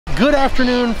Good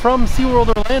afternoon from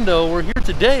Seaworld Orlando. We're here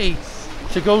today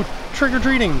to go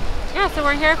trick-or-treating. Yeah, so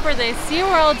we're here for the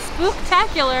Seaworld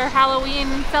Spooktacular Halloween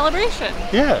celebration.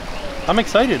 Yeah, I'm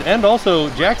excited. And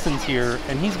also Jackson's here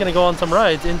and he's gonna go on some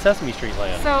rides in Sesame Street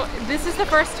Land. So this is the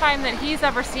first time that he's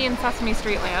ever seen Sesame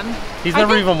Street Land. He's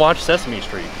never even watched Sesame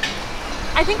Street.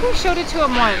 I think we showed it to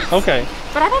him once. Okay.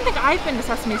 But I don't think I've been to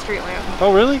Sesame Street Land.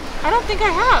 Oh, really? I don't think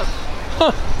I have.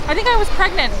 Huh. I think I was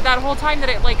pregnant that whole time that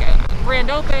it like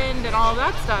grand opened and all of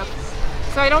that stuff.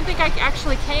 So I don't think I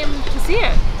actually came to see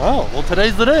it. Oh, well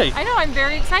today's the day. I know, I'm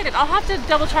very excited. I'll have to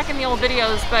double check in the old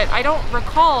videos, but I don't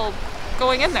recall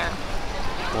going in there.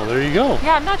 Well, there you go.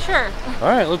 Yeah, I'm not sure. All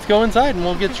right, let's go inside and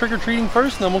we'll get trick-or-treating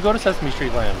first and then we'll go to Sesame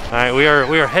Street Land. All right, we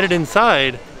are headed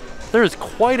inside. There is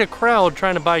quite a crowd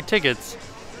trying to buy tickets,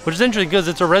 which is interesting because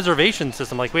it's a reservation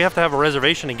system. Like, we have to have a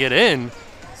reservation to get in,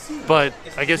 but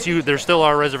I guess there still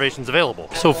are reservations available.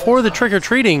 So for the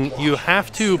trick-or-treating, you have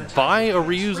to buy a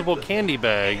reusable candy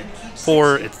bag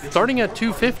it's starting at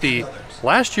 $2.50.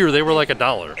 Last year they were like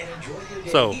 $1.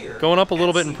 So going up a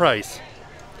little bit in price,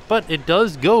 but it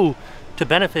does go to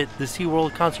benefit the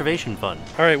SeaWorld Conservation Fund.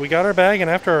 All right, we got our bag, and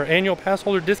after our annual pass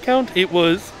holder discount, it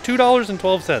was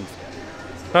 $2.12.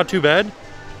 Not too bad.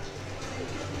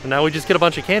 And now we just get a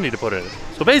bunch of candy to put in it.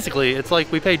 So basically, it's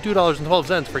like we paid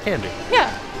 $2.12 for candy.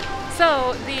 Yeah.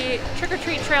 So the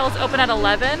trick-or-treat trails open at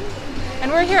 11,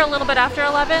 and we're here a little bit after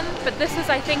 11, but this is,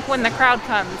 I think, when the crowd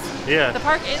comes. Yeah. The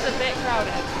park is a bit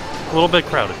crowded. A little bit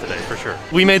crowded today, for sure.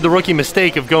 We made the rookie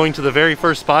mistake of going to the very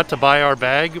first spot to buy our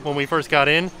bag when we first got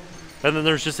in, and then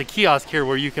there's just a kiosk here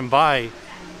where you can buy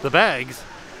the bags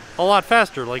a lot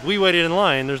faster. Like, we waited in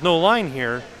line, there's no line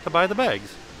here to buy the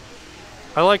bags.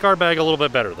 I like our bag a little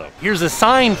bit better though. Here's a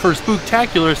sign for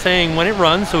Spooktacular saying when it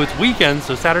runs, so it's weekends,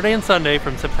 so Saturday and Sunday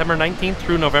from September 19th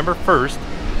through November 1st.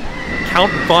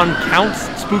 Count Von Count's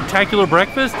Spooktacular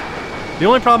breakfast. The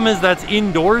only problem is that's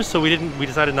indoors, so we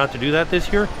decided not to do that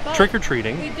this year.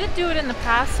 Trick-or-treating. We did do it in the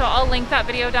past, so I'll link that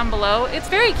video down below. It's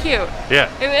very cute.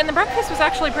 Yeah. And the breakfast was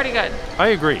actually pretty good. I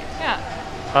agree.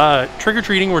 Yeah.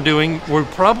 Trick-or-treating we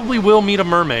probably will meet a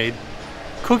mermaid.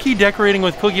 Cookie decorating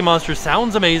with Cookie Monster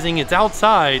sounds amazing. It's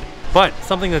outside, but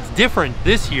something that's different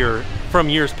this year from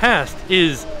years past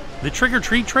is the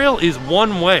trick-or-treat trail is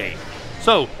one way.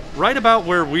 So right about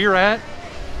where we're at,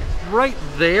 right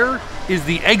there is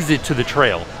the exit to the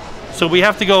trail. So we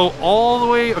have to go all the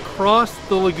way across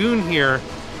the lagoon here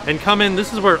and come in.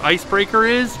 This is where Icebreaker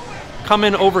is. Come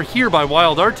in over here by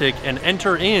Wild Arctic and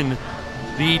enter in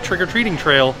the trick-or-treating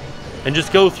trail and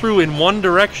just go through in one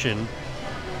direction.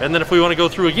 And then if we want to go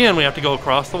through again, we have to go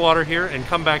across the water here and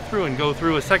come back through and go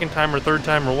through a second time or third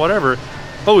time or whatever.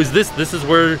 Oh, this is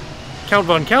where Count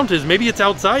Von Count is. Maybe it's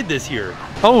outside this year.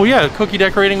 Oh yeah, cookie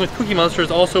decorating with Cookie Monster is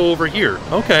also over here.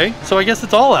 Okay, so I guess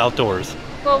it's all outdoors.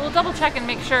 Well, we'll double check and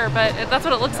make sure, but that's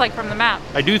what it looks like from the map.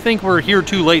 I do think we're here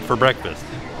too late for breakfast.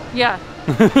 Yeah.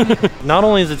 Not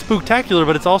only is it Spooktacular,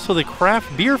 but it's also the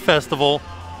Craft Beer Festival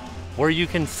where you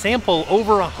can sample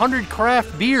over 100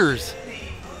 craft beers.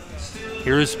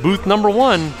 Here's booth number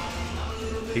 1.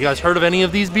 You guys heard of any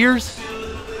of these beers?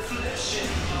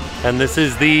 And this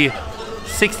is the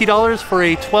 $60 for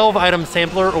a 12-item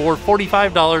sampler or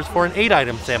 $45 for an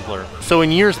 8-item sampler. So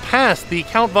in years past, the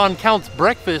Count Von Count's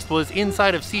breakfast was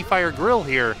inside of Seafire Grill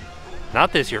here.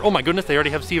 Not this year. Oh my goodness, they already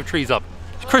have Sea of Trees up.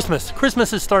 Christmas.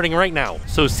 Christmas is starting right now.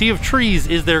 So Sea of Trees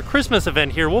is their Christmas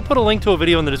event here. We'll put a link to a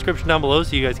video in the description down below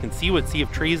so you guys can see what Sea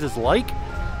of Trees is like.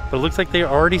 But it looks like they're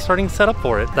already starting to set up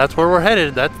for it. That's where we're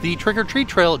headed. That's the trick-or-treat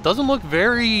trail. It doesn't look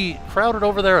very crowded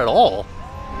over there at all.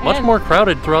 Much more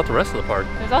crowded throughout the rest of the park.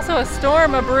 There's also a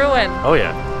storm a-brewing. Oh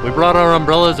yeah. We brought our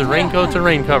umbrellas and raincoats and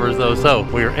rain covers though, so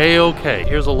we're A-okay.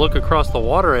 Here's a look across the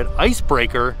water at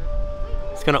Icebreaker.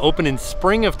 It's gonna open in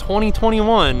spring of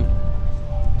 2021.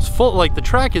 It's full, like the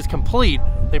track is complete.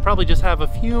 They probably just have a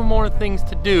few more things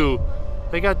to do.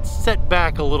 They got set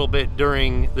back a little bit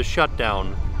during the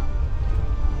shutdown.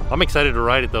 I'm excited to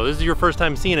ride it though. This is your first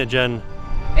time seeing it, Jen.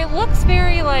 It looks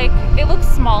very it looks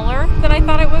smaller than I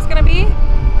thought it was gonna be,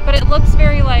 but it looks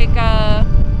very I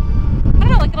don't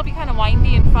know, like it'll be kind of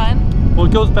windy and fun. Well,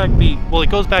 it goes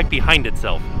back behind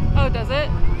itself. Oh, does it?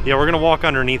 Yeah, we're gonna walk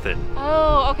underneath it.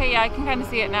 Oh, okay, yeah, I can kind of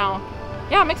see it now.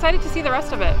 Yeah, I'm excited to see the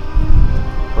rest of it.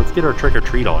 Let's get our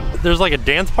trick-or-treat on. There's like a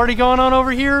dance party going on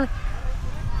over here.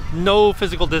 No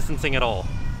physical distancing at all.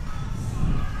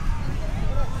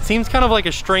 Seems kind of like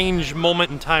a strange moment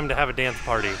in time to have a dance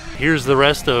party. Here's the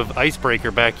rest of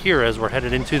Icebreaker back here as we're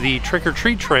headed into the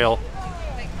trick-or-treat trail.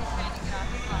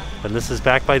 And this is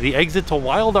back by the exit to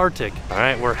Wild Arctic. All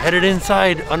right, we're headed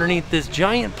inside underneath this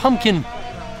giant pumpkin.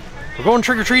 We're going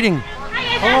trick-or-treating. Hi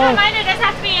guys, as a reminder, this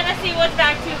has to be in the Seawoods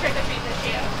back to trick-or-treat.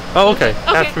 Oh, okay.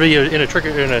 Has to be in a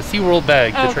Seaworld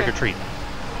bag to trick or treat.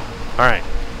 All right.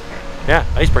 Yeah,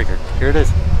 icebreaker. Here it is.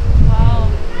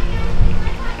 Wow.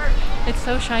 It's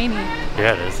so shiny.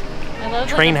 Yeah, it is. I love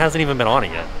Train hasn't even been on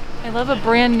it yet. I love a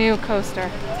brand new coaster.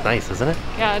 It's nice, isn't it?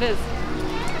 Yeah, it is.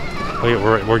 Wait,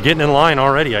 we're getting in line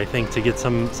already, I think, to get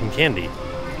some candy.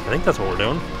 I think that's what we're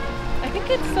doing. I think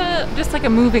it's just like a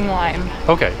moving line.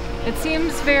 Okay. It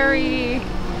seems very...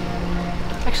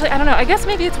 Actually, I don't know. I guess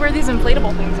maybe it's where these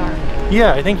inflatable things are.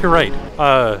 Yeah, I think you're right.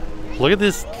 Look at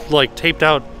this like taped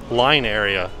out line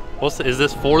area. Is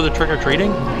this for the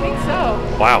trick-or-treating? I think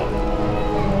so. Wow.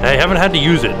 I haven't had to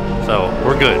use it, so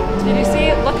we're good. Did you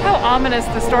see? Look how ominous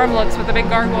the storm looks with the big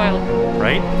gargoyle.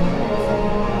 Right?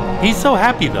 He's so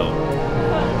happy though.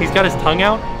 He's got his tongue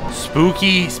out.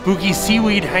 Spooky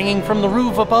seaweed hanging from the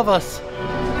roof above us.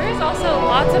 There's also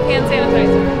lots of hand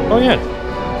sanitizer. Oh yeah.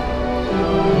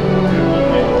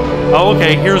 Oh,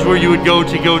 okay, here's where you would go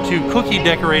to cookie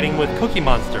decorating with Cookie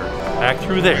Monster. Back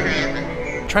through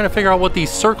there. Trying to figure out what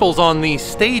these circles on the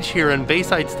stage here in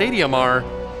Bayside Stadium are.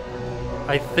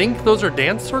 I think those are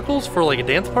dance circles for like a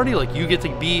dance party. Like you get to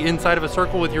be inside of a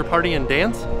circle with your party and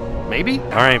dance. Maybe? All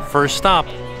right, first stop,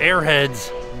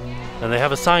 Airheads. And they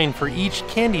have a sign for each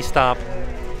candy stop.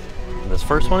 And this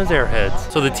first one is Airheads.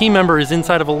 So the team member is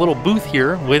inside of a little booth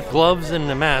here with gloves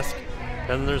and a mask.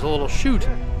 And there's a little chute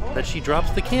that she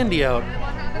drops the candy out.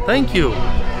 Thank you.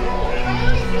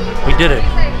 We did it.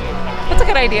 That's a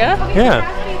good idea.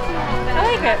 Yeah.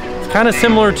 I like it. It's kind of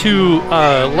similar to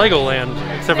Legoland,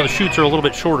 except for the chutes are a little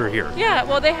bit shorter here. Yeah,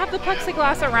 well they have the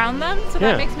plexiglass around them, so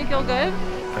that makes me feel good.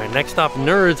 All right, next stop,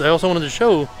 Nerds. I also wanted to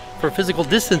show, for physical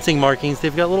distancing markings,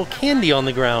 they've got little candy on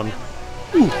the ground.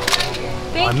 Ooh.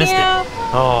 Thank I missed you. it.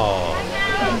 Oh.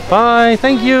 Bye,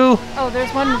 thank you. Oh,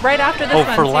 there's one right after this one.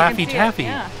 Oh, for Laffy Taffy.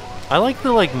 Yeah. I like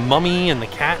the like mummy and the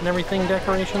cat and everything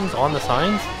decorations on the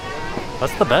signs.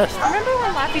 That's the best. Remember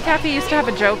when Laffy Taffy used to have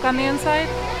a joke on the inside?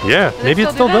 Yeah, maybe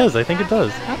it still does. I think it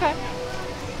does. Okay.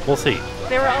 We'll see.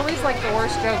 They were always like the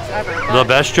worst jokes ever. The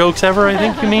best jokes ever, I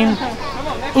think you mean?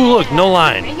 Ooh, look, no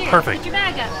line. Perfect.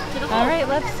 All right,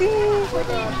 let's see.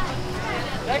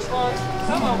 Next one.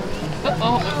 Come on.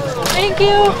 Uh-oh. Thank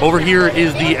you. Over here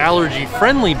is the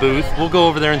allergy-friendly booth. We'll go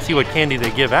over there and see what candy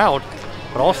they give out.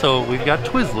 But also, we've got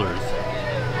Twizzlers.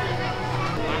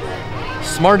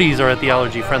 Smarties are at the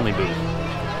allergy-friendly booth.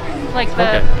 Like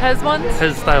the Pez ones?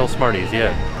 Pez-style Smarties,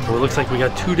 yeah. So it looks like we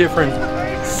got two different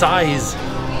size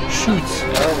shoots.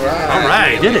 All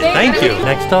right, did it. Thank you.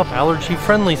 Next up,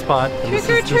 allergy-friendly spot. And this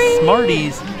is the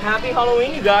Smarties. Happy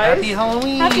Halloween, you guys. Happy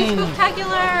Halloween. Happy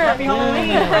Spooktacular. Happy Halloween.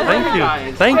 Thank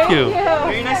you. Thank you.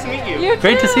 Very nice to meet you.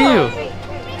 Great to see you.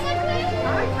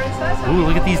 Ooh,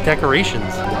 look at these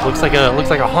decorations. Looks like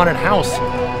a haunted house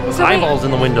with eyeballs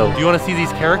in the window. Do you want to see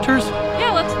these characters?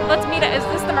 Yeah, let's meet it. Is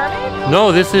this the mermaid?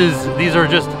 No, these are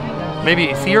just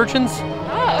maybe sea urchins.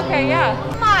 Oh, okay, yeah.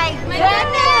 My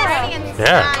goodness!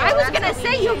 Yeah. I was gonna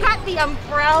say you got the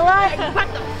umbrella and you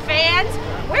got the fans.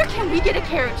 Where can we get a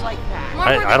carriage like that?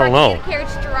 I don't know. A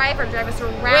carriage driver drive us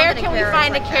around. Where can we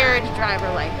find a carriage driver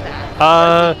like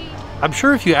that? I'm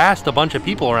sure if you asked a bunch of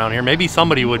people around here, maybe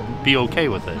somebody would be okay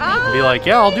with it. Be like,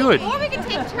 yeah, I'll do it. Or we can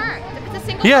take turns. If it's a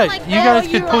single Yeah, one like you that,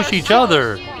 guys could push each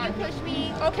other. You push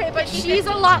me. Okay, but she's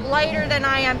a lot lighter than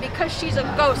I am because she's a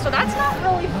ghost, so that's not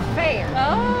really fair.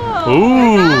 Oh.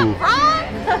 Ooh.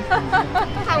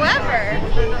 However,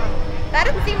 that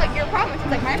doesn't seem like your problem. It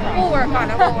seems like my problem. We'll work on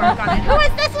it. We'll work on it. Who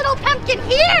is this little pumpkin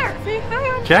here?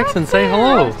 Jackson, say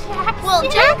hello. Well,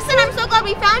 Jackson, I'm so glad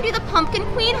we found you. The Pumpkin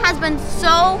Queen has been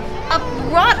so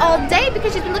upwrought all day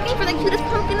because she's been looking for the cutest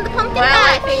pumpkin in the pumpkin Well,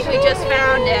 I patch. think we just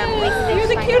found him. You're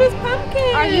the cutest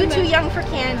pumpkin. Are you too young for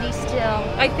candy still?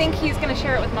 I think he's gonna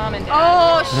share it with mom and dad.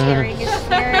 Oh, sharing is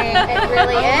sharing. It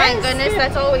really Oh my is. goodness,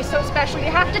 that's always so special.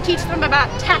 You have to teach them about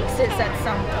taxes at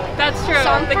some point. That's true.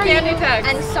 Some the for candy you tax.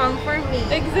 and some for me.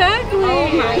 Exactly. Oh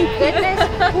my goodness.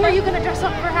 Who are you gonna dress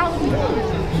up for Halloween?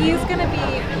 He's gonna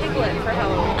be Piglet for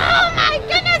Halloween. Oh my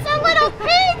goodness, a little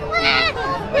piglet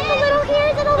with the little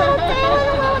ears and a little tail and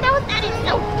a little nose. That is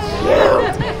so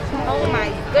cute. Oh my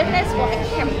goodness. Well, I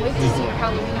can't wait to see your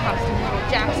Halloween costume,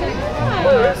 Jackson.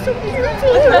 Oh, so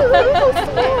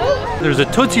There's a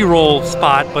Tootsie Roll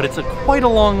spot, but it's quite a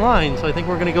long line, so I think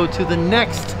we're gonna go to the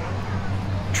next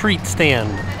treat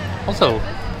stand. Also,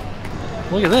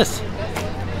 look at this.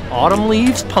 Autumn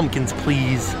leaves, pumpkins,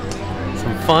 please.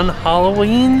 Some fun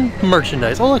Halloween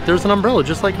merchandise. Oh look, there's an umbrella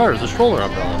just like ours, a stroller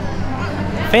umbrella.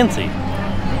 Fancy.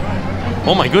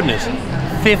 Oh my goodness.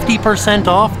 50%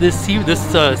 off this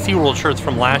Seaworld shirt's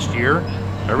from last year.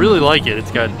 I really like it.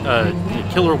 It's got a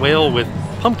killer whale with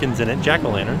pumpkins in it,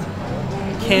 jack-o'-lanterns.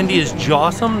 candy is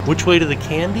jawsome. Which way to the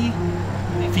candy?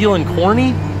 Feeling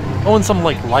corny. Oh, and some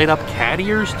like light up cat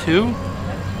ears too.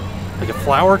 Like a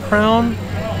flower crown.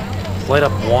 Light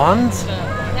up wands.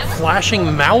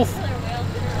 Flashing mouth.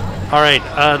 All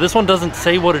right, this one doesn't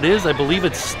say what it is. I believe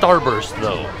it's Starburst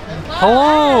though.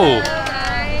 Hello.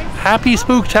 Happy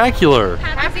Spooktacular.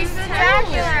 Happy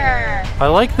Spooktacular. I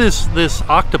like this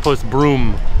octopus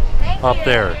broom up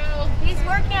there. He's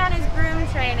working on his broom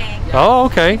training. Oh,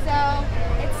 okay. So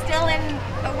it's still in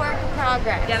a work in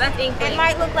progress. Yeah, that's ink. It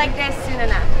might look like this soon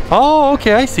enough. Oh,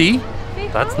 okay, I see.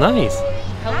 That's nice.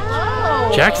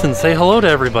 Hello. Jackson, say hello to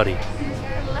everybody.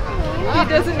 He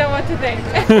doesn't know what to think.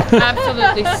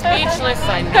 Absolutely speechless,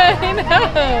 I know. I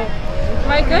know.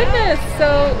 My goodness. So,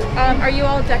 are you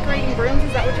all decorating brooms?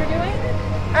 Is that what you're doing?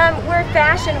 We're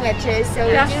fashion witches, so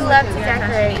we Fashion do love to witches,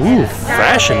 decorate. Ooh,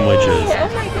 fashion witches.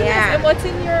 Oh my goodness. Yeah. And what's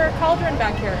in your cauldron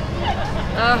back here?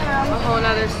 A whole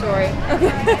nother story.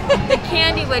 The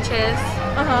candy witches,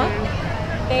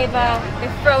 they've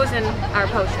frozen our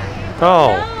potion.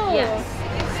 Oh, Yes.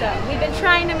 So we've been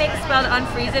trying to make a spell to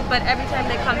unfreeze it, but every time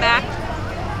they come back,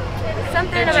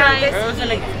 Something They're about trying- this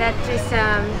heat that just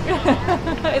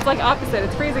It's like opposite.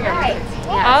 It's freezing right. everything.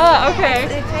 Yeah. Ah, okay.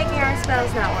 It's making our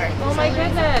spells not work. Oh my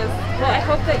goodness. Well, I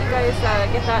hope that you guys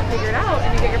get that figured out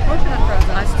and you get your potion unfrozen.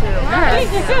 us too.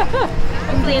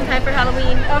 Hopefully in time for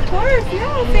Halloween. Of course,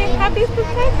 yeah. Say happy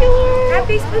Spooktacular.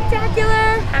 Happy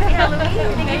Spooktacular. Happy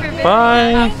Halloween. Thank you for visiting.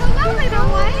 bye. Hello, little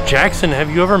one. Jackson, have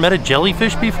you ever met a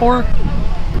jellyfish before?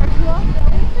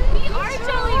 We are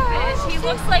jellyfish. He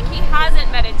looks like he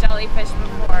hasn't met a jellyfish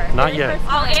before. Not yet.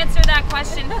 I'll answer that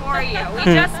question for you. We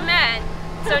just met,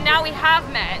 so now we have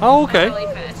met Oh, okay. a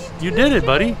jellyfish. You did it,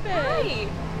 buddy. Hi.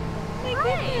 My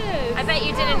goodness. I bet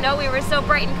you didn't know we were so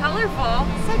bright and colorful.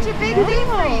 Such a big day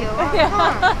for you.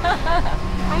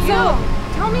 So,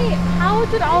 tell me, how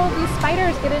did all of these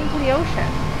spiders get into the ocean?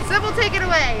 Sybil, take it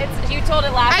away. You told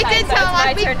it last I time, did so tell it's last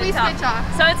my week, turn to we tell. switch off.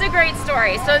 So it's a great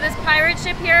story. So this pirate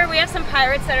ship here, we have some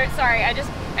pirates that are, sorry, I just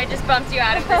bumped you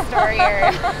out of the story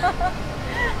here.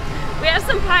 We have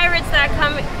some pirates that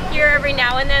come here every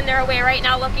now and then. They're away right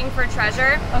now looking for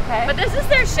treasure. Okay. But this is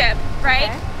their ship, right?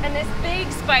 Okay. And this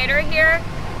big spider here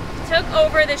took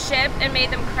over the ship and made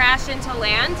them crash into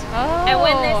land. Oh. And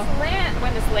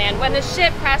when the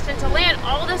ship crashed into land,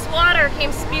 all this water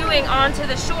came spewing onto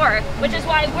the shore, which is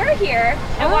why we're here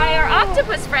and why our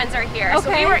octopus friends are here. So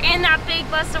Okay. we were in that big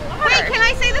bus of water. Wait, can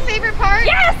I say the favorite part?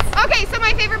 Yes! Okay, so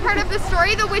my favorite part of the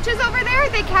story, the witches over there,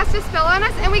 they cast a spell on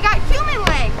us and we got human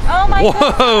legs. Oh my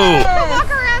Whoa! To walk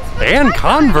around And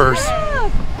Converse.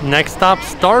 goodness. Next stop,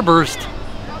 Starburst.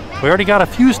 We already got a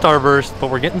few Starbursts, but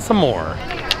we're getting some more.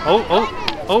 Oh, oh,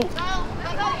 oh.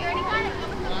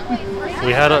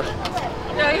 We had a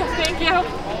Thank you.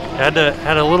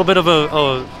 had a little bit of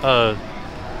a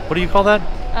what do you call that?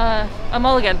 A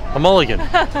mulligan. A mulligan.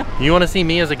 You want to see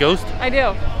me as a ghost? I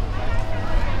do.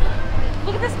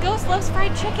 Look at this ghost loves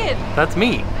fried chicken. That's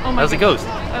me Oh my as a goodness.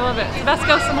 ghost, I love it. It's the best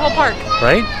ghost in the whole park.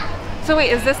 right? So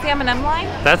wait, is this the M&M line?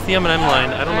 That's the M&M line.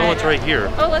 I don't know what's right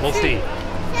here. Oh, let's we'll see.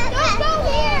 Don't go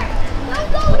here.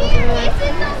 Don't go here. This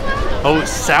is the one. Oh,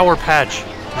 Sour Patch.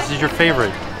 This is your favorite.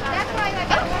 That's why I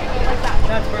got it.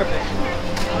 That's perfect.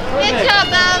 Good job,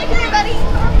 Bob. Here, buddy.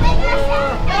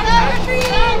 Hello,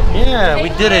 Retrieve. Yeah, we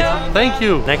did it. Thank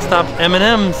you. Next stop,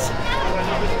 M&M's.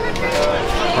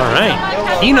 All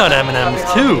right, peanut M&M's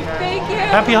too. Thank you.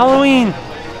 Happy Halloween.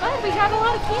 Oh, we have a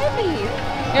lot of candy.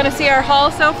 You want to see our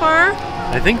haul so far?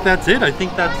 I think that's it. I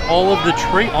think that's all of the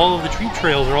treat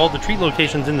trails or all the treat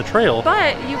locations in the trail.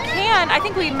 But you can, I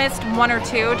think we missed one or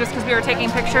two just because we were taking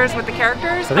pictures with the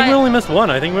characters. I think we only missed one.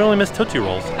 I think we only missed Tootsie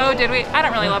Rolls. Oh, did we? I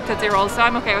don't really love Tootsie Rolls, so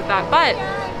I'm okay with that. But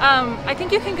I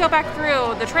think you can go back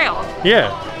through the trail.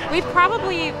 Yeah. We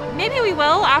probably, maybe we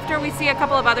will after we see a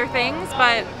couple of other things,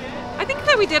 but I think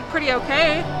that we did pretty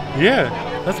okay. Yeah,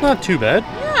 that's not too bad.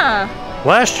 Yeah.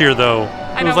 Last year though,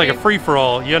 it was know, like a we-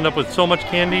 free-for-all. You end up with so much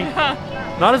candy.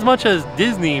 Not as much as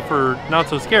Disney for Not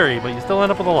So Scary, but you still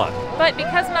end up with a lot. But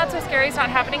because Not So Scary is not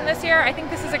happening this year, I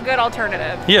think this is a good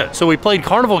alternative. Yeah, so we played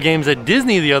carnival games at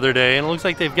Disney the other day, and it looks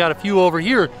like they've got a few over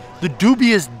here. The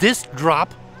Dubious Disc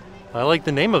Drop. I like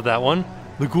the name of that one.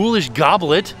 The Ghoulish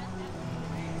Goblet.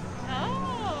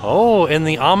 Oh, and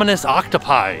the Ominous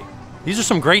Octopi. These are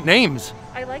some great names.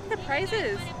 I like the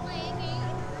prizes.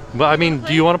 But I mean,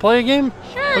 do you want to play a game?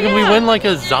 Sure, Can we win like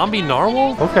a zombie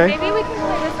narwhal? Okay. Maybe we can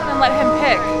play this one and let him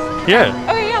pick. Yeah,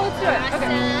 Okay, yeah, let's do it.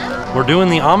 Okay. we're doing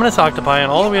the Ominous Octopi,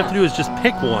 and all that we have to do is just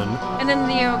pick one. And then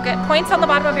you get points on the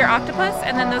bottom of your octopus,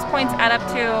 and then those points add up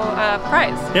to a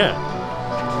prize. Yeah.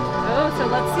 Oh, so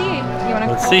let's see. You want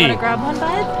Let's to see. grab one,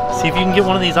 bud? See if you can get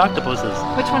one of these octopuses.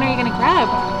 Which one are you gonna grab?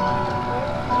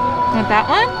 You want that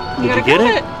one? Did you get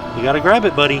it? You gotta grab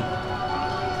it, buddy.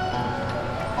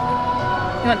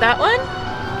 You want that one?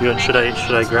 Should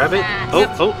I grab it? Oh,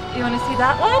 oh. You want to see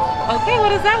that one? Okay, what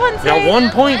does that one say? Got 1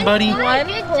 point, buddy. 1 point.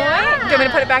 Do you want me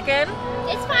to put it back in?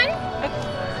 It's fine.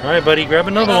 All right, buddy, grab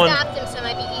another one. I stopped him, so it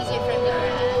might be easier for him to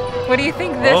grab. What do you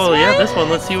think? This one? Oh, yeah, this one.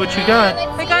 Let's see what you got.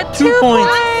 I got 2 points.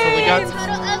 So we got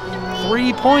Total of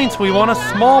 3 points. We want a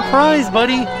small prize,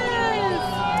 buddy.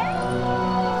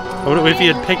 What if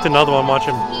you had picked another one? Watch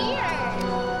him. here.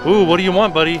 Ooh, what do you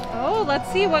want, buddy? Oh,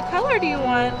 let's see. What color do you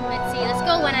want? Let's see. Let's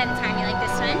go one at a time. You like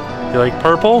this one? You like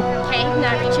purple? Okay,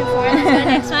 not reaching for it. Let's go to the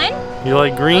next one. You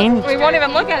like green? We won't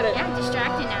even look at it. Yeah, I'm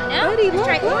distracted now. No? Buddy, Let's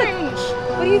try look. orange.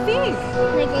 What do you think?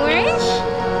 Like orange?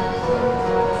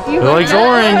 He likes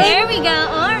orange. There we go.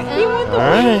 Orange. You want the All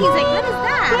right. He's like, what is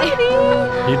that?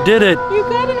 Buddy, You did it. you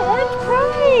got an orange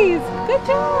prize. Good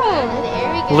job.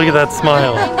 There we go. Look at that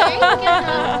smile. There you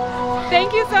go.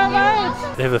 Thank you so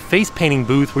much. They have a face painting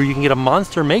booth where you can get a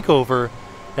monster makeover,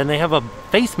 and they have a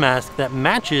face mask that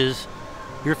matches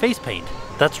your face paint.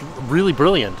 That's really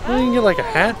brilliant. You can get like a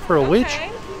hat for a witch.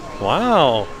 Okay.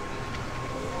 Wow.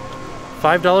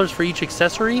 $5 for each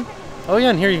accessory. Oh yeah,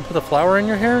 and here you can put the flower in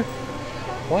your hair.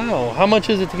 Wow, how much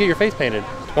is it to get your face painted?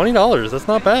 $20, that's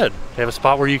not bad. They have a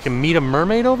spot where you can meet a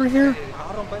mermaid over here.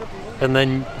 And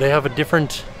then they have a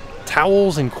different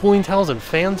towels and cooling towels and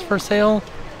fans for sale.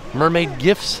 Mermaid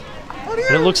gifts.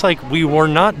 And it looks like we were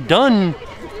not done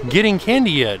getting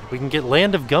candy yet. We can get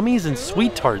Land of Gummies and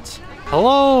Sweet Tarts.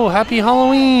 Hello, happy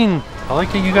Halloween. I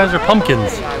like that you guys are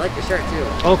pumpkins. I like the shirt too.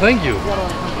 Oh, thank you.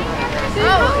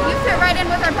 Oh, you fit right in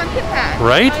with our pumpkin patch.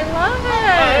 Right? I love it.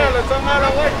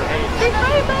 Say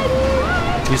hi,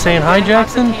 buddy. You saying hi,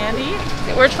 Jackson? Candy.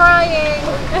 We're trying.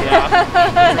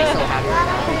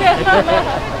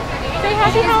 Say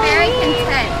happy She's very Halloween.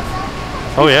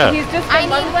 content. Oh yeah. He's just I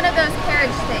need one of those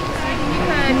carriage things. You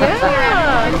can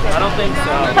Yeah. I don't think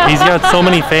so. He's got so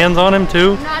many fans on him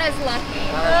too. not as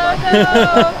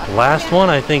lucky. Last one,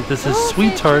 I think. This is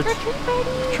Sweet Tarts.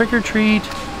 Trick or treat.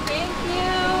 Thank you.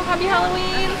 Happy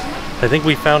Halloween. I think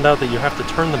we found out that you have to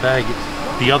turn the bag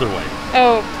the other way.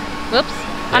 Oh, whoops.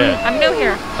 Yeah. I'm new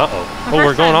here. Uh-oh. My Oh, we're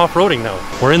first going time. off-roading now.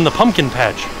 We're in the pumpkin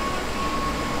patch.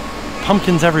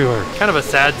 Pumpkins everywhere. Kind of a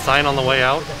sad sign on the way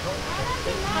out.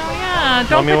 Oh yeah.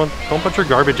 Don't put your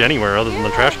garbage anywhere other than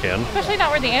the trash can, Especially not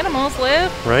where the animals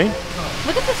live. right?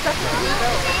 Look at the stuff.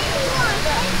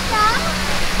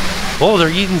 Oh, they're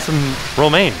eating some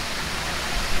romaine.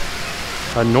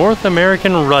 A North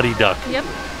American ruddy duck. Yep.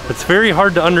 It's very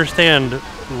hard to understand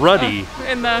ruddy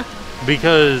In the.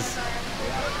 because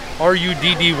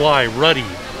R-U-D-D-Y, ruddy.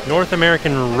 North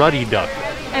American ruddy duck.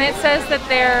 And it says that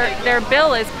their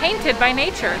bill is painted by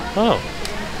nature. Oh,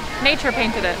 Nature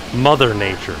painted it. Mother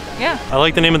Nature. Yeah. I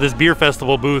like the name of this beer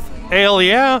festival booth. Hell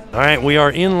yeah! All right, we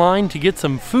are in line to get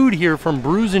some food here from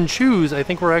Brews and Chews. I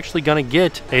think we're actually gonna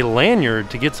get a lanyard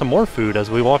to get some more food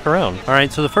as we walk around. All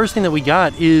right, so the first thing that we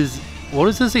got is, what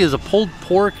is this? Is a pulled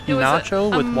pork It was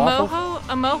nacho a with waffle?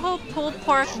 A mojo pulled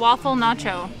pork waffle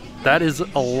nacho. That is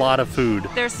a lot of food.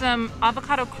 There's some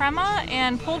avocado crema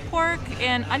and pulled pork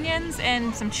and onions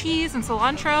and some cheese and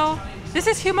cilantro. This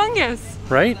is humongous.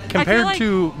 Right? Compared like-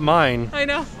 to mine, I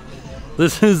know.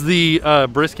 this is the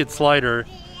brisket slider.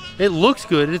 It looks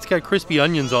good. It's got crispy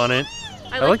onions on it.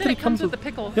 I like that it comes with the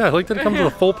pickle. Yeah, I like that it comes with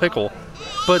a full pickle.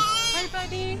 But Hi,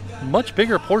 buddy. much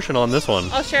bigger portion on this one.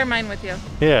 I'll share mine with you.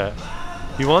 Yeah.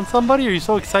 You want somebody? Are you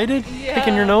so excited? Yeah.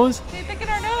 Picking your nose? Hey, picking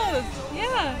our nose.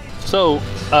 Yeah. So,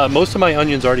 most of my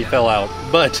onions already fell out,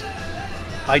 but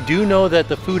I do know that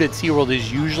the food at Seaworld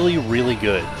is usually really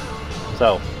good.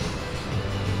 So,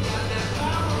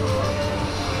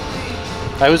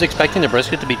 I was expecting the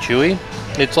brisket to be chewy.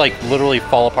 It's like literally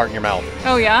fall apart in your mouth.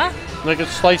 Oh, yeah? Like a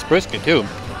sliced brisket too.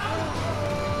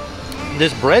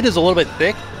 This bread is a little bit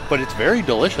thick, but it's very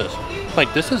delicious.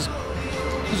 Like this is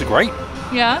great.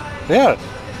 Yeah? Yeah.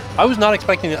 I was not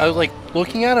expecting it. I was like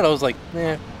looking at it, I was like,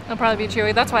 eh, It'll probably be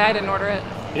chewy. That's why I didn't order it.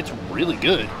 it's really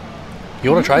good.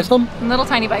 You want to try some? A little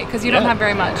tiny bite, because you don't Yeah. have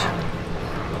very much.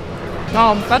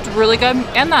 Oh, that's really good.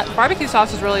 And that barbecue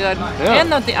sauce is really good. Yeah.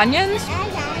 And the onions.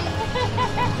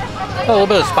 Got a little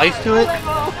bit of spice to it.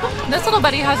 This little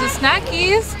buddy has his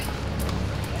snackies.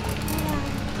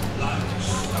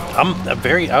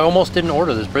 I almost didn't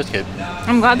order this brisket.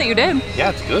 I'm glad that you did. Yeah,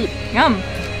 it's good. Yum.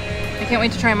 I can't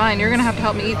wait to try mine. You're going to have to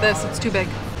help me eat this. It's too big.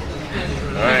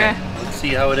 All right. Okay. Let's see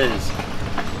how it is.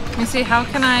 Let me see. How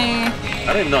can I I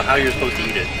don't even know how you're supposed to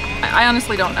eat it.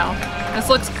 honestly don't know. This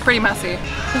looks pretty messy.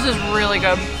 This is really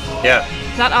good. Yeah.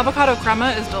 That avocado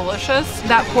crema is delicious.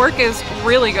 That pork is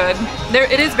really good.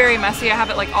 It is very messy. I have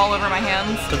it like all over my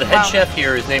hands. So the head chef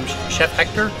here is named Chef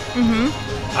Hector.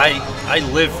 I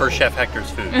live for Chef Hector's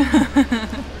food.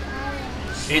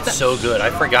 It's so good. I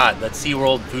forgot that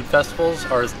Seaworld food festivals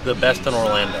are the best in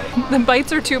Orlando. The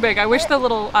bites are too big. I wish the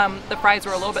little the fries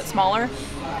were a little bit smaller.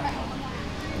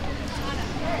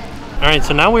 All right,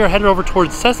 so now we are headed over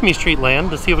towards Sesame Street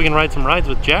Land to see if we can ride some rides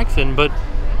with Jackson, but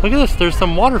look at this, there's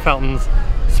some water fountains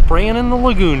spraying in the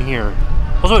lagoon here.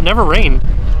 Also, it never rained.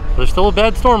 There's still a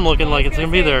bad storm looking like it's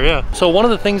gonna be there, yeah. So one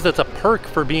of the things that's a perk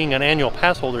for being an annual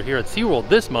pass holder here at SeaWorld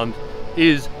this month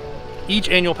is each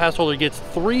annual pass holder gets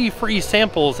 3 free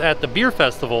samples at the beer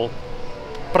festival,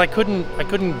 but I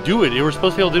couldn't do it. You were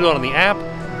supposed to be able to do it on the app.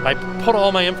 I put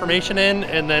all my information in,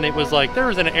 and then it was like, there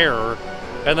was an error.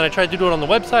 And then I tried to do it on the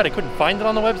website. I couldn't find it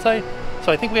on the website.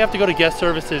 So I think we have to go to guest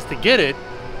services to get it,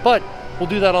 but we'll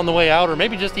do that on the way out, or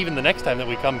maybe just even the next time that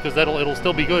we come, because it'll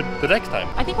still be good the next time.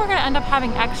 I think we're gonna end up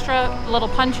having extra little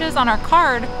punches on our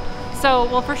card, so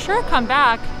we'll for sure come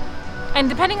back. And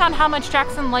depending on how much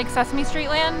Jackson likes Sesame Street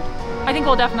Land, I think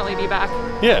we'll definitely be back.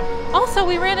 Yeah. Also,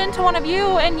 we ran into one of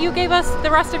you, and you gave us the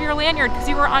rest of your lanyard because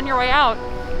you were on your way out.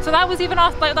 So that was even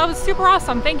awesome. That was super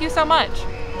awesome. Thank you so much.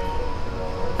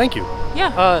 Thank you.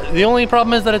 Yeah. The only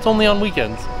problem is that it's only on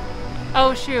weekends.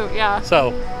 Oh shoot, yeah.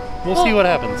 So we'll see what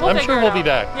happens. I'm sure we'll be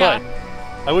back, yeah.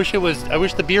 But I wish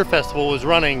the beer festival was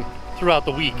running throughout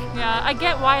the week. Yeah, I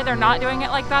get why they're not doing it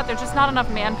like that. There's just not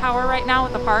enough manpower right now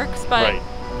with the parks, but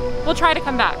we'll try to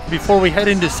come back. Before we head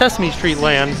into Sesame Street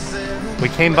Land, we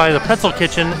came by the Pretzel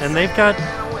Kitchen, and they've got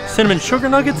cinnamon sugar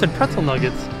nuggets and pretzel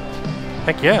nuggets.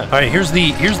 Heck yeah. All right, here's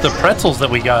the pretzels that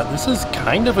we got. This is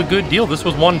kind of a good deal. This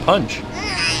was 1 punch.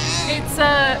 It's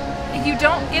you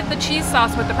don't get the cheese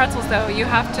sauce with the pretzels though. You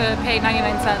have to pay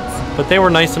 99 cents. But they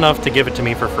were nice enough to give it to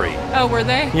me for free. Oh, were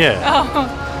they? Yeah. Oh,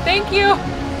 thank you.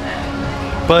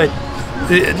 But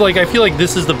like, I feel like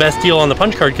this is the best deal on the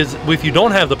punch card, because if you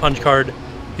don't have the punch card,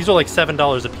 these are like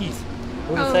 $7 a piece.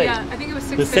 What did it say? Yeah, I think it was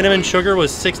 $6.50. The cinnamon sugar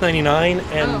was $6.99,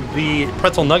 and the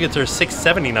pretzel nuggets are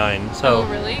 $6.79. So,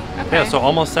 oh, really? Okay. Yeah, so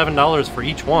almost $7 for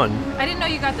each one. I didn't know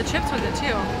you got the chips with it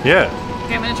too. Yeah.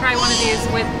 Okay, I'm gonna try one of these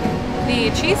with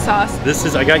the cheese sauce.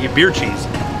 I got you beer cheese.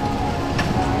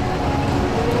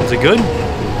 Is it good?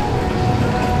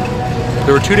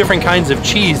 There were 2 different kinds of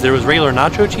cheese. There was regular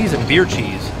nacho cheese and beer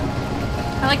cheese.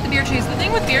 I like the beer cheese. The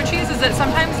thing with beer cheese is that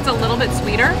sometimes it's a little bit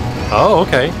sweeter. Oh,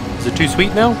 okay. Is it too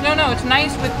sweet now? No, it's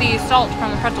nice with the salt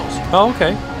from the pretzels. Oh,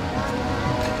 okay.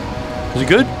 Is it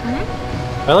good?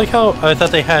 Mm-hmm. I like how I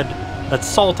thought they had that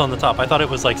salt on the top. I thought it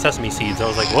was like sesame seeds. I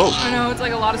was like, whoa. I know, it's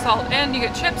like a lot of salt. And you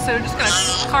get chips, so you're just gonna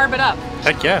carb it up.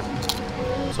 Heck yeah.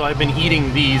 So I've been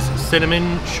eating these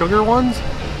cinnamon sugar ones.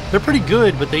 They're pretty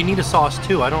good, but they need a sauce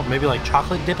too. Maybe like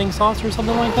chocolate dipping sauce or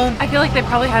something like that? I feel like they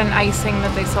probably had an icing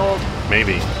that they sold.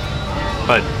 Maybe.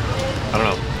 But, I don't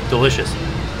know. Delicious.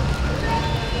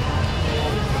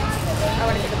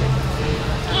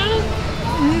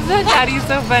 That daddy's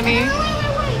so funny.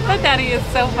 That daddy is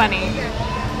so funny.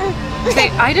 Okay,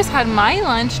 I just had my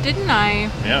lunch, didn't I?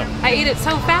 Yeah. I ate it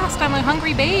so fast, I'm a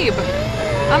hungry babe.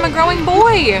 I'm a growing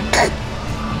boy.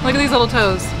 Look at these little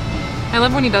toes. I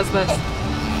love when he does this.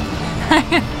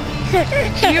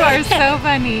 You are so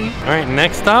funny. All right,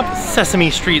 next stop, Sesame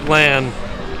Street Land.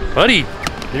 Buddy,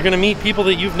 you're gonna meet people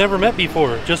that you've never met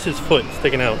before. Just his foot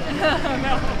sticking out. Oh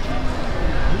no.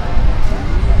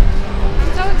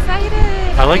 I'm so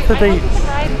excited. I like that they can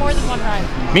ride more than one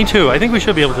ride. Me too. I think we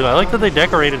should be able to. I like that they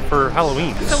decorated for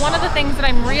Halloween. So one of the things that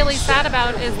I'm really sad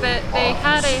about is that they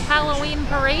had a Halloween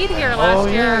parade here last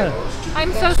year.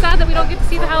 I'm so sad that we don't get to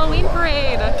see the Halloween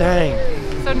parade. Dang.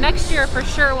 So next year for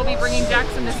sure we'll be bringing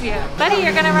Jackson to see it. Buddy,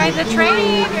 you're gonna ride the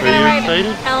train. You're gonna ride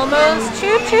Elmo's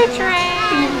choo-choo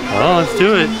train. Oh, let's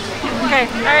do it. Okay,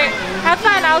 all right. Have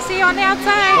fun. I'll see you on the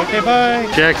outside. Okay, bye.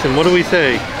 Jackson, what do we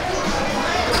say?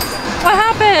 What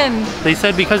happened? They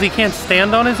said because he can't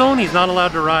stand on his own, he's not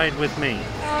allowed to ride with me.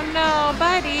 Oh no,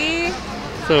 buddy.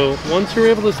 So once you're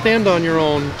able to stand on your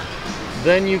own,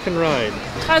 then you can ride.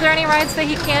 Are there any rides that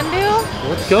he can do?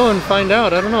 Let's go and find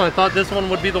out. I don't know. I thought this one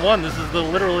would be the one. This is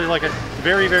literally like a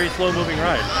very, very slow moving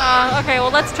ride. Okay,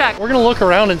 well let's check. We're gonna look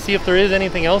around and see if there is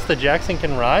anything else that Jackson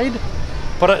can ride.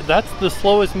 But that's the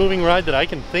slowest moving ride that I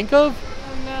can think of.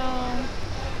 Oh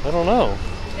no. I don't know.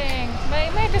 Dang.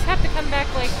 I might just have to come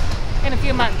back like in a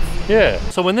few months. Yeah.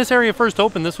 So when this area first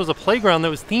opened, this was a playground that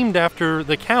was themed after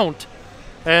the Count,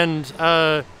 and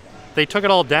they took it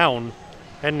all down,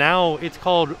 and now it's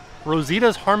called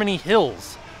Rosita's Harmony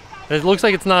Hills. And it looks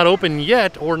like it's not open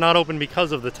yet, or not open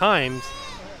because of the times,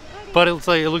 but it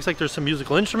looks like there's some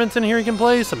musical instruments in here you can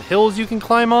play, some hills you can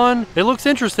climb on. It looks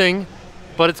interesting,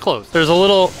 but it's closed. There's a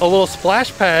little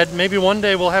splash pad. Maybe one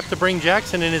day we'll have to bring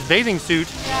Jackson in his bathing suit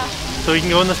so he can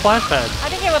go in the splash pad. I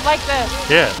think he would like this.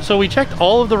 Yeah. So we checked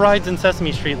all of the rides in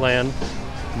Sesame Street Land.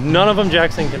 None of them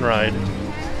Jackson can ride.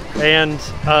 And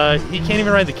he can't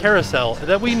even ride the carousel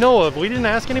that we know of. We didn't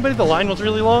ask anybody. The line was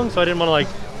really long, so I didn't want to like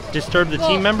disturb the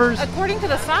team members. According to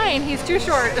the sign, he's too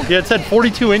short. Yeah, it said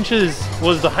 42 inches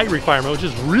was the height requirement, which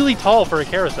is really tall for a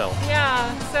carousel.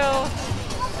 Yeah, so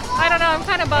I don't know, I'm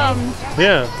kind of bummed.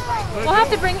 Yeah. We'll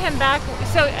have to bring him back.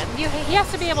 So he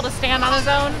has to be able to stand on his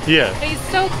own. Yeah. He's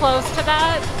so close to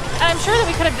that. I'm sure that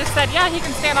we could have just said, yeah, he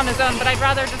can stand on his own, but I'd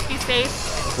rather just be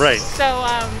safe. Right. So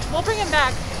we'll bring him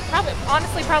back.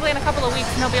 Probably in a couple of weeks,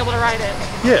 and he'll be able to ride it.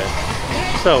 Yeah.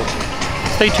 So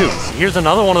stay tuned. Here's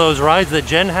another one of those rides that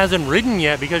Jen hasn't ridden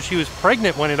yet because she was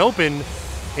pregnant when it opened.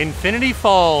 Infinity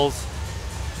Falls.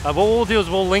 What we'll do is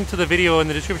we'll link to the video in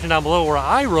the description down below where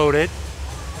I rode it.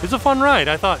 It's a fun ride.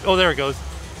 I thought, oh, there it goes.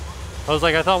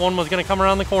 I thought one was gonna come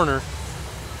around the corner.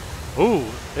 Ooh,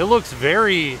 it looks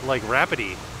very like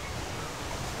rapidy.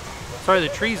 Sorry, the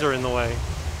trees are in the way.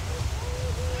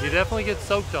 You definitely get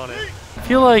soaked on it. I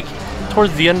feel like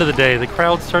towards the end of the day, the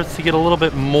crowd starts to get a little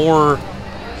bit more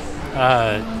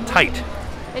tight.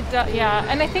 Yeah,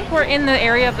 and I think we're in the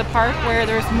area of the park where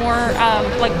there's more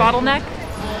like bottleneck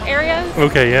areas.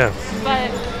 Okay, yeah.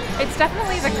 But it's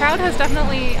definitely, the crowd has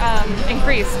definitely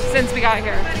increased since we got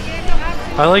here.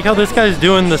 I like how this guy's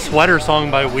doing the Sweater song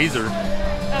by Weezer.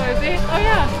 Oh, is he? Oh,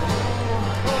 yeah.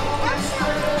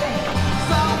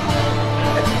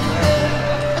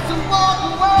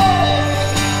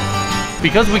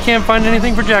 Because we can't find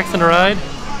anything for Jackson to ride,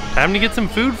 time to get some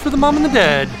food for the mom and the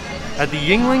dad at the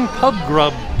Yingling Pub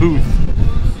Grub booth.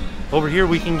 Over here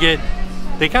we can get,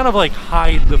 they kind of like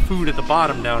hide the food at the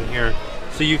bottom down here.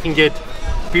 So you can get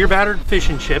beer battered fish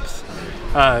and chips,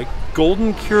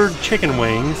 golden cured chicken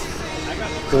wings,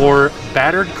 or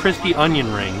battered crispy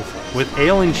onion rings with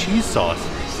ale and cheese sauce.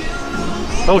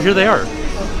 Oh, here they are.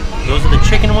 Those are the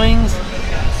chicken wings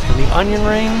and the onion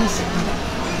rings.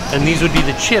 And these would be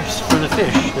the chips for the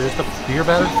fish. There's the beer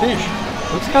battered fish.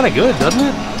 Looks kind of good, doesn't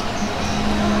it?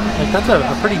 Like that's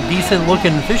a pretty decent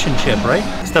looking fish and chip,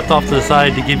 right? Stepped off to the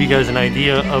side to give you guys an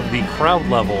idea of the crowd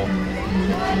level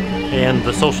and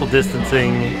the social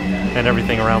distancing and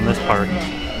everything around this park.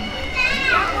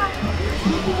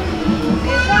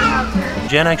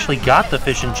 Jen actually got the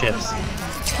fish and chips.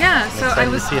 Yeah, so I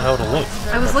was see how it'll look.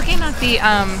 I was looking at the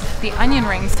onion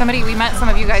rings. We met some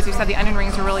of you guys who said the onion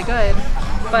rings are really good,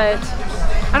 but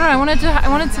I don't know. I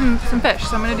wanted some fish,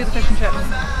 so I'm gonna do the fish and chips.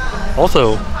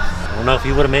 Also, I don't know if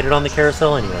you would have made it on the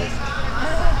carousel anyways.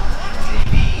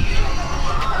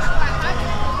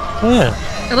 Oh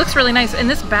yeah. It looks really nice, and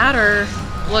this batter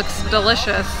looks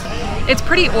delicious. It's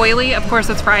pretty oily. Of course,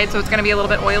 it's fried, so it's gonna be a little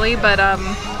bit oily, but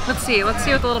let's see with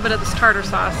a little bit of this tartar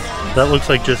sauce. That looks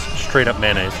like just straight up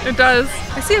mayonnaise. It does.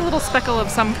 I see a little speckle of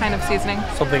some kind of seasoning.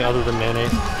 Something other than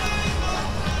mayonnaise.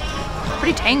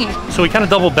 Pretty tangy. So we kind of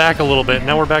doubled back a little bit.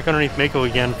 Now we're back underneath Mako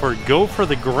again for Go for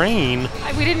the Grain.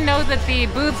 We didn't know that the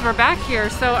booths were back here,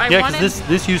 so I wanted... Yeah, because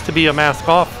this used to be a mask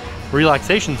off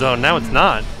relaxation zone. Now it's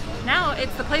not. Now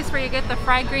it's the place where you get the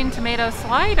fried green tomato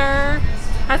slider.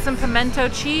 Has some pimento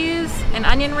cheese, an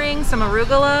onion ring, some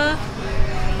arugula.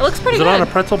 It looks pretty good. Is it on a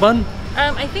pretzel bun?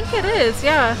 I think it is,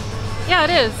 yeah. Yeah,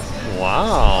 it is.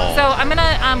 Wow. So I'm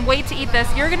gonna wait to eat this.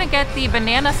 You're gonna get the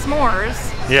banana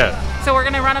s'mores. Yeah. So we're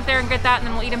gonna run up there and get that, and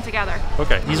then we'll eat them together.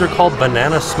 Okay. These are called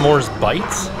banana s'mores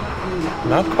bites.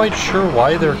 Not quite sure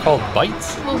why they're called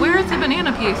bites. Well, where is the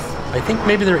banana piece? I think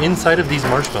maybe they're inside of these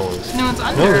marshmallows. No, it's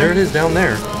under. No, there it is down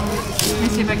there. Let me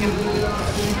see if I can.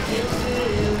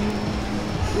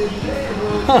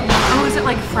 Huh. Oh, is it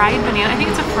like fried banana? I think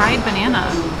it's a fried banana.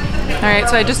 All right,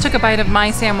 so I just took a bite of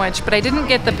my sandwich, but I didn't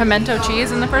get the pimento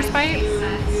cheese in the first bite.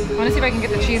 I want to see if I can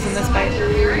get the cheese in this bite.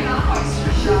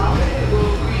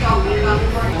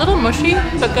 A little mushy,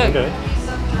 but good. Okay.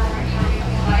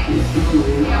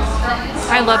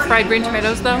 I love fried green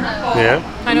tomatoes, though. Yeah.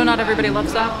 I know not everybody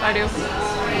loves that. I do.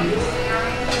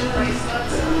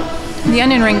 The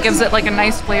onion ring gives it like a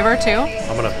nice flavor too.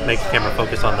 I'm gonna make the camera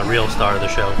focus on the real star of the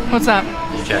show. What's that?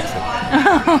 Jackson.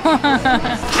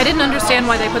 I didn't understand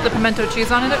why they put the pimento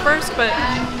cheese on it at first, but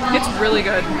it's really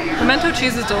good. Pimento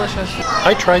cheese is delicious.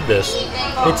 I tried this.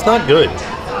 It's not good.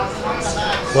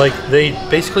 Like, they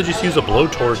basically just use a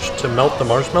blowtorch to melt the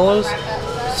marshmallows.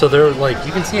 So they're like,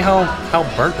 you can see how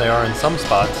burnt they are in some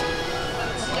spots.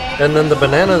 And then the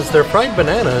bananas, they're fried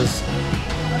bananas,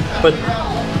 but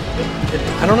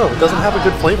I don't know, it doesn't have a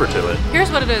good flavor to it.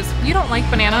 Here's what it is. You don't like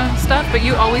banana stuff, but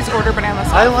you always order banana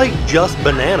stuff. I like just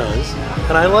bananas,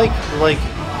 and I like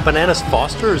bananas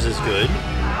Foster's is good.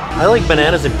 I like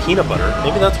bananas and peanut butter.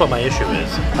 Maybe that's what my issue is.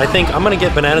 I think I'm gonna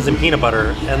get bananas and peanut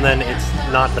butter, and then it's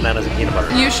not bananas and peanut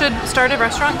butter. You should start a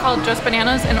restaurant called Just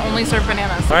Bananas and only serve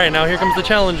bananas. All right, now here comes the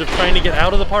challenge of trying to get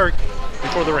out of the park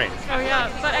before the rain. Oh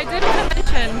yeah, but I did want to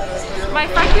mention, my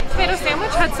fried potato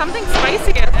sandwich had something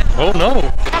spicy in it. Oh no.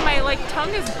 Yeah, my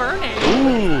tongue is burning.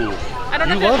 Ooh. I don't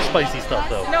know. You love spicy stuff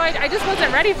though. No, I just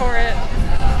wasn't ready for it.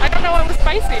 I don't know what was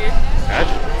spicy.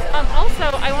 Gotcha.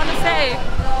 Also, I want to say,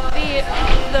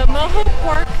 the mojo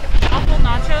pork waffle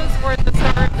nachos were the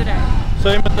star of the day.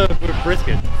 Same with the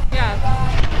brisket.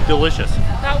 Yeah. Delicious.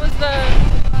 That was the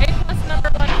A+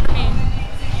 #1 for me.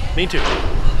 Me too.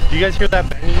 Do you guys hear that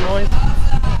banging noise?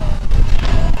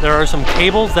 There are some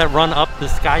cables that run up the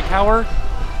sky tower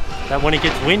that when it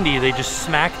gets windy, they just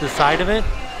smack the side of it.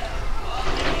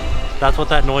 That's what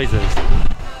that noise is.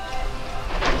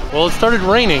 Well, it started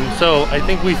raining, so I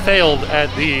think we failed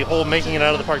at the whole making it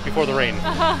out of the park before the rain.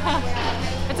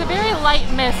 It's a very light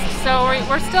mist, so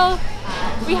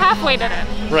we halfway did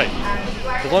it. Right.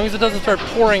 As long as it doesn't start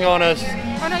pouring on us.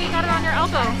 Oh no, you got it on your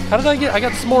elbow. How did I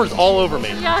got s'mores all over me.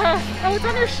 Yeah. Oh, it's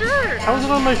on your shirt. How is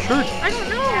it on my shirt? I don't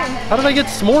know. How did I get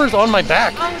s'mores on my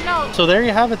back? Oh no. So there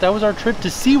you have it. That was our trip to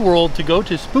Seaworld to go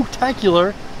to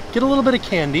Spooktacular, get a little bit of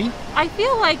candy. I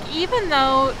feel like even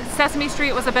though Sesame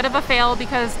Street was a bit of a fail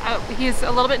because he's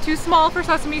a little bit too small for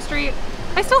Sesame Street,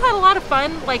 I still had a lot of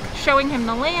fun showing him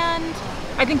the land.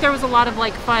 I think there was a lot of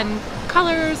fun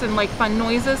colors and fun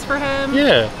noises for him.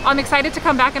 Yeah. I'm excited to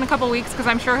come back in a couple weeks because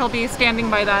I'm sure he'll be standing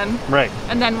by then. Right.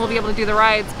 And then we'll be able to do the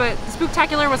rides. But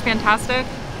Spooktacular was fantastic.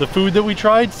 The food that we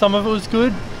tried, some of it was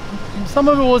good, some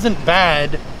of it wasn't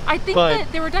bad. I think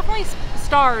that there were definitely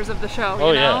stars of the show,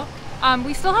 you know? Yeah.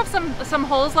 We still have some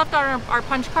holes left on our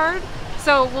punch card,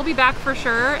 so we'll be back for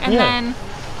sure. And then,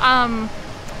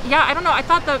 yeah, I don't know. I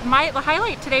thought the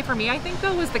highlight today for me, I think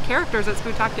though, was the characters at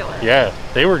Spooktacular. Yeah,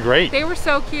 they were great. They were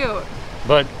so cute.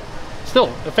 But still,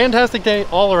 a fantastic day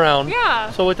all around.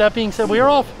 Yeah. So with that being said, we are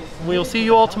off. We'll see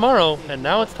you all tomorrow, and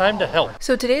now it's time to help.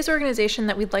 So today's organization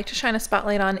that we'd like to shine a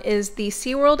spotlight on is the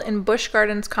Seaworld and Busch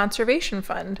Gardens Conservation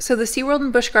Fund. So the Seaworld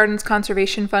and Busch Gardens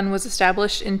Conservation Fund was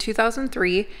established in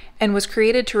 2003 and was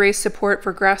created to raise support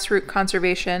for grassroots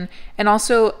conservation and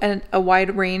also a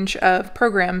wide range of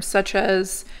programs such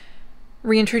as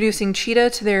reintroducing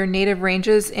cheetah to their native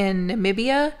ranges in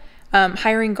Namibia,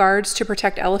 hiring guards to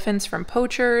protect elephants from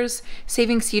poachers,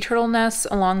 saving sea turtle nests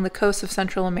along the coast of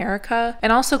Central America,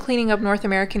 and also cleaning up North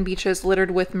American beaches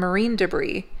littered with marine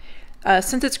debris.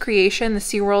 Since its creation, the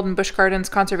Seaworld and Busch Gardens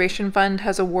Conservation Fund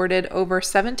has awarded over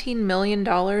 $17 million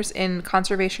in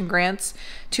conservation grants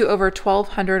to over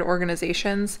 1,200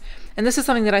 organizations. And this is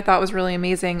something that I thought was really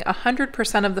amazing.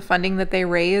 100% of the funding that they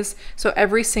raise, so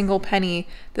every single penny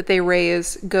that they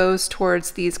raise goes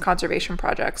towards these conservation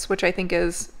projects, which I think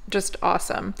is just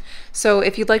awesome. So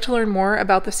if you'd like to learn more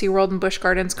about the Seaworld and Busch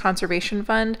Gardens Conservation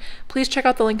Fund, please check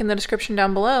out the link in the description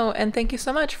down below. And thank you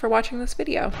so much for watching this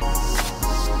video.